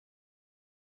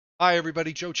Hi,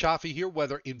 everybody. Joe Cioffi here.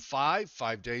 Weather in 5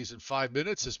 days and 5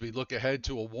 minutes as we look ahead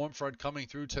to a warm front coming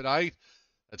through tonight.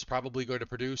 That's probably going to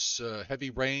produce heavy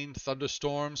rain,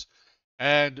 thunderstorms,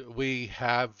 and we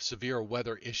have severe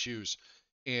weather issues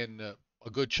in a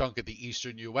good chunk of the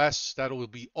eastern U.S. That will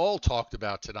be all talked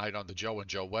about tonight on the Joe and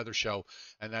Joe Weather Show,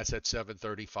 and that's at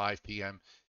 7:35 p.m.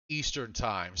 Eastern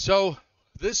Time. So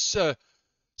this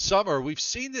summer, we've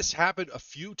seen this happen a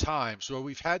few times where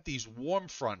we've had these warm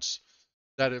fronts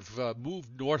that have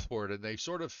moved northward, and they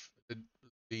sort of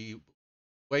the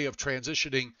way of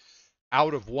transitioning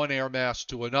out of one air mass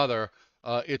to another.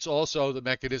 It's also the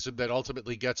mechanism that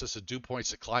ultimately gets us a dew points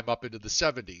to climb up into the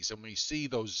 70s, and we see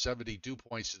those 70 dew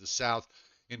points to the south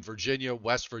in Virginia,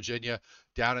 West Virginia,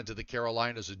 down into the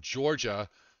Carolinas and Georgia.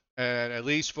 And at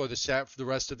least for the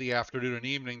rest of the afternoon and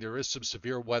evening, there is some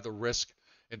severe weather risk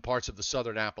in parts of the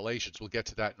southern Appalachians. We'll get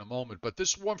to that in a moment. But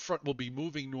this warm front will be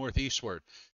moving northeastward.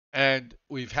 And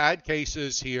we've had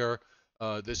cases here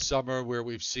this summer where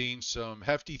we've seen some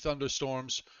hefty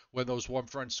thunderstorms when those warm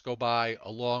fronts go by,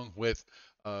 along with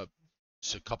uh,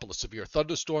 a couple of severe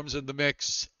thunderstorms in the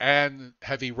mix and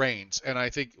heavy rains. And I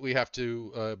think we have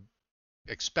to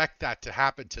expect that to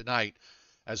happen tonight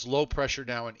as low pressure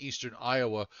now in eastern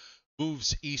Iowa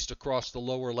moves east across the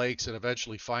lower lakes and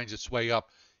eventually finds its way up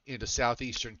into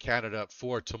southeastern Canada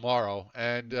for tomorrow.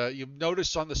 And you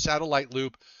notice on the satellite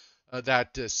loop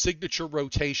that signature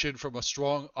rotation from a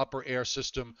strong upper air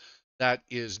system that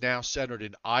is now centered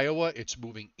in Iowa. It's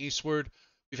moving eastward.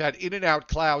 We've had in and out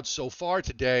clouds so far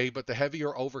today, but the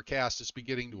heavier overcast is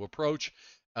beginning to approach,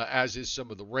 as is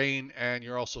some of the rain, and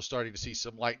you're also starting to see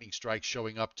some lightning strikes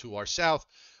showing up to our south.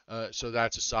 So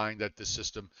that's a sign that the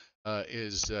system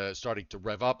is starting to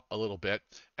rev up a little bit.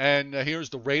 And here's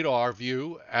the radar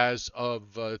view as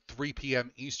of 3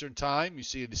 p.m. Eastern Time. You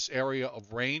see this area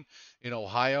of rain in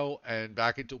Ohio and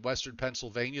back into western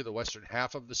Pennsylvania, the western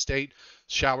half of the state.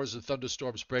 Showers and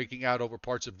thunderstorms breaking out over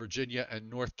parts of Virginia and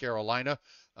North Carolina,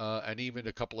 and even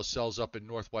a couple of cells up in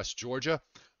northwest Georgia.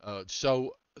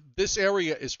 So this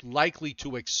area is likely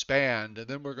to expand, and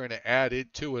then we're going to add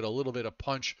it to it a little bit of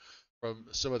punch from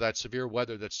some of that severe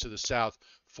weather that's to the south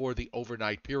for the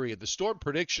overnight period. The Storm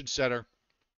Prediction Center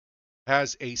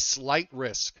has a slight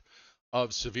risk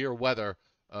of severe weather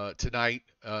tonight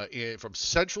from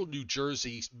central New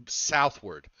Jersey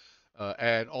southward.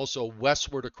 And also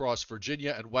westward across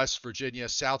Virginia and West Virginia,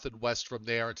 south and west from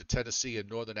there into Tennessee and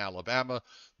northern Alabama.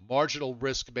 Marginal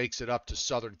risk makes it up to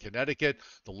southern Connecticut,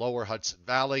 the lower Hudson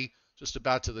Valley, just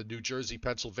about to the New Jersey,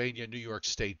 Pennsylvania, New York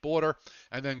state border,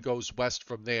 and then goes west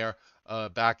from there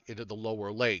back into the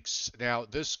lower lakes. Now,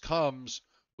 this comes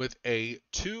with a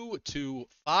 2 to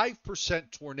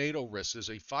 5% tornado risk. There's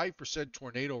a 5%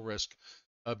 tornado risk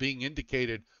being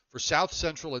indicated for south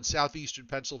central and southeastern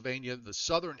Pennsylvania, the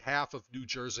southern half of New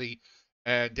Jersey,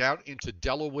 and down into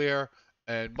Delaware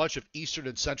and much of eastern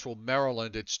and central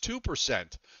Maryland. It's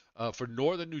 2% for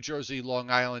northern New Jersey, Long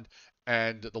Island,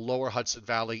 and the lower Hudson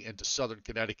Valley into southern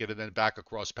Connecticut, and then back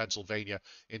across Pennsylvania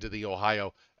into the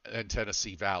Ohio and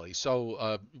Tennessee Valley.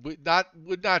 So would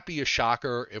not be a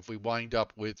shocker if we wind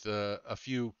up with a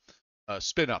few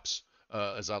spin-ups,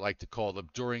 as I like to call them,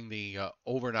 during the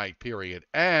overnight period.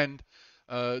 And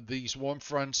these warm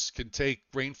fronts can take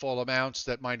rainfall amounts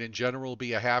that might in general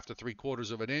be a half to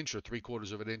 3/4 of an inch or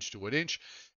 3/4 of an inch to an inch,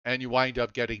 and you wind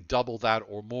up getting double that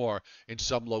or more in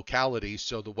some localities.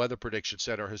 So the Weather Prediction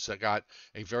Center has got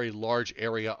a very large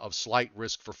area of slight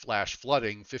risk for flash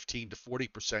flooding, 15 to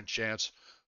 40% chance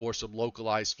for some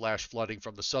localized flash flooding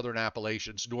from the southern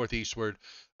Appalachians northeastward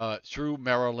through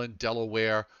Maryland,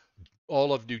 Delaware,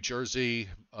 all of New Jersey,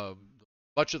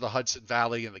 much of the Hudson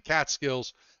Valley and the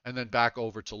Catskills, and then back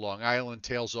over to Long Island,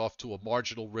 tails off to a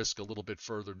marginal risk a little bit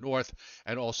further north,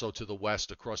 and also to the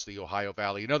west across the Ohio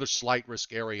Valley. Another slight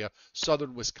risk area,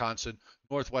 southern Wisconsin,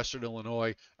 northwestern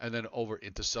Illinois, and then over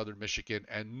into southern Michigan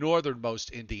and northernmost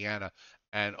Indiana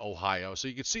and Ohio. So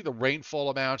you can see the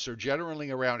rainfall amounts are generally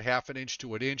around half an inch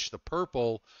to an inch. The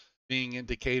purple being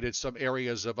indicated some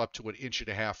areas of up to an inch and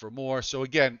a half or more. So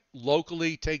again,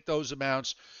 locally take those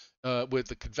amounts with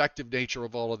the convective nature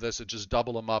of all of this and just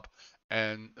double them up,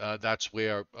 and that's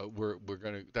where we're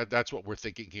going to that's what we're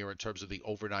thinking here in terms of the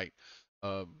overnight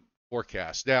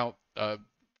forecast. Now,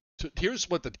 here's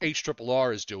what the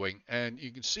HRRR is doing, and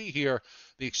you can see here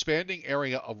the expanding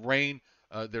area of rain.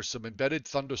 There's some embedded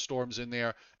thunderstorms in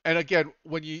there. And again,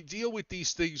 when you deal with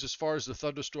these things as far as the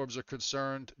thunderstorms are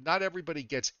concerned, not everybody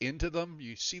gets into them.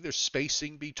 You see there's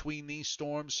spacing between these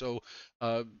storms. So,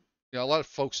 a lot of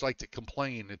folks like to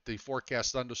complain that they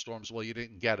forecast thunderstorms. Well, you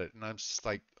didn't get it. And I'm just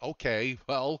like, okay,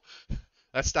 well,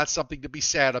 that's not something to be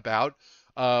sad about.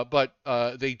 But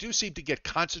they do seem to get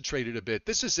concentrated a bit.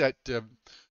 This is at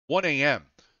 1 a.m.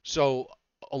 So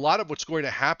a lot of what's going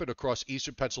to happen across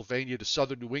eastern Pennsylvania to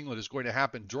southern New England is going to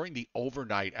happen during the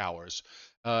overnight hours.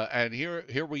 And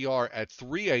here we are at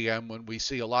 3 a.m. when we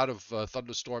see a lot of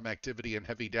thunderstorm activity and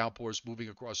heavy downpours moving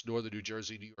across northern New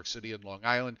Jersey, New York City, and Long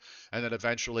Island, and then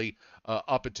eventually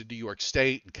up into New York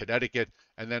State and Connecticut,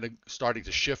 and then starting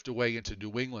to shift away into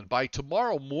New England. By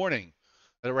tomorrow morning,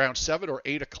 at around 7 or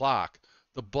 8 o'clock,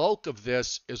 the bulk of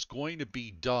this is going to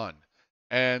be done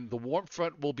and the warm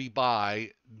front will be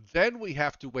by. Then we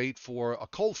have to wait for a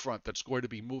cold front that's going to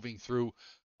be moving through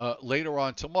later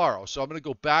on tomorrow. So I'm going to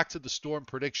go back to the Storm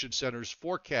Prediction Center's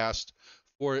forecast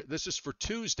for this is for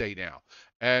Tuesday now.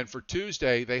 And for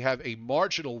Tuesday, they have a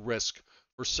marginal risk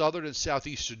for southern and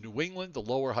southeastern New England, the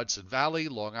lower Hudson Valley,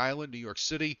 Long Island, New York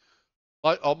City,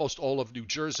 almost all of New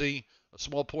Jersey, a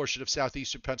small portion of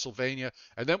southeastern Pennsylvania,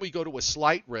 and then we go to a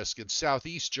slight risk in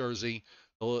southeast Jersey,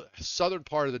 the southern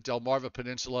part of the Delmarva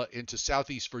Peninsula into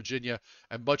southeast Virginia,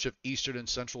 and much of eastern and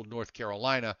central North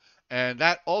Carolina. And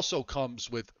that also comes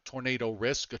with tornado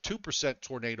risk, a 2%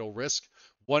 tornado risk.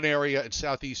 One area in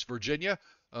southeast Virginia,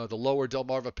 the lower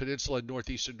Delmarva Peninsula in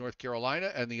northeastern North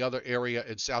Carolina, and the other area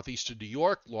in southeastern New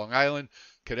York, Long Island,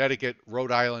 Connecticut,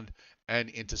 Rhode Island, and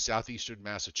into southeastern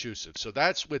Massachusetts. So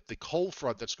that's with the cold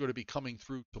front that's going to be coming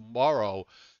through tomorrow.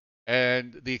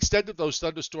 And the extent of those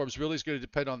thunderstorms really is going to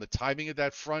depend on the timing of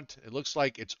that front. It looks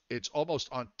like it's almost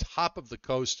on top of the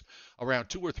coast around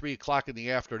 2 or 3 o'clock in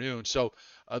the afternoon. So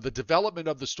the development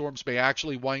of the storms may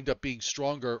actually wind up being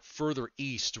stronger further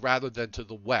east rather than to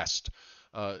the west.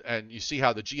 And you see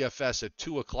how the GFS at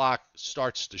 2 o'clock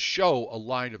starts to show a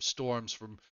line of storms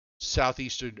from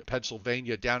southeastern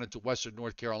Pennsylvania down into western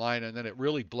North Carolina, and then it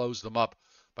really blows them up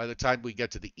by the time we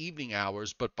get to the evening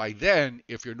hours. But by then,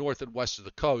 if you're north and west of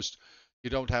the coast,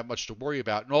 you don't have much to worry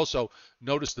about. And also,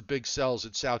 notice the big cells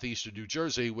in southeastern New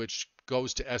Jersey, which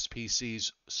goes to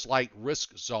SPC's slight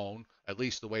risk zone, at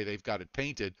least the way they've got it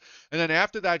painted. And then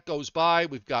after that goes by,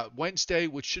 we've got Wednesday,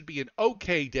 which should be an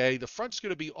okay day. The front's going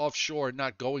to be offshore and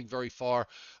not going very far.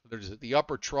 The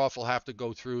upper trough will have to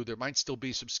go through. There might still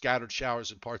be some scattered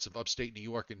showers in parts of upstate New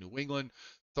York and New England.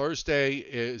 Thursday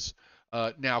is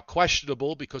now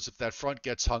questionable because if that front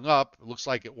gets hung up, it looks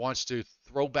like it wants to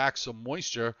throw back some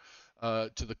moisture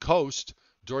to the coast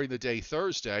during the day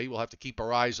Thursday. We'll have to keep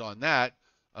our eyes on that.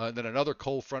 And then another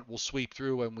cold front will sweep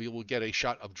through and we will get a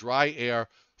shot of dry air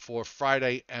for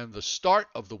Friday and the start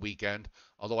of the weekend.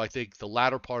 Although I think the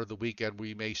latter part of the weekend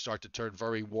we may start to turn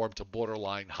very warm to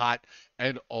borderline hot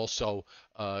and also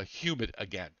humid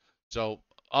again. So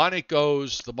on it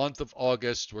goes, the month of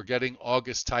August. We're getting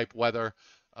August-type weather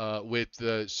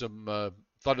with some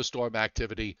thunderstorm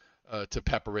activity to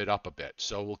pepper it up a bit.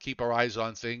 So we'll keep our eyes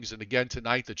on things. And again,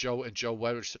 tonight, the Joe and Joe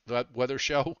weather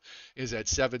show is at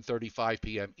 7:35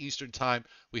 p.m. Eastern Time.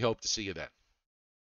 We hope to see you then.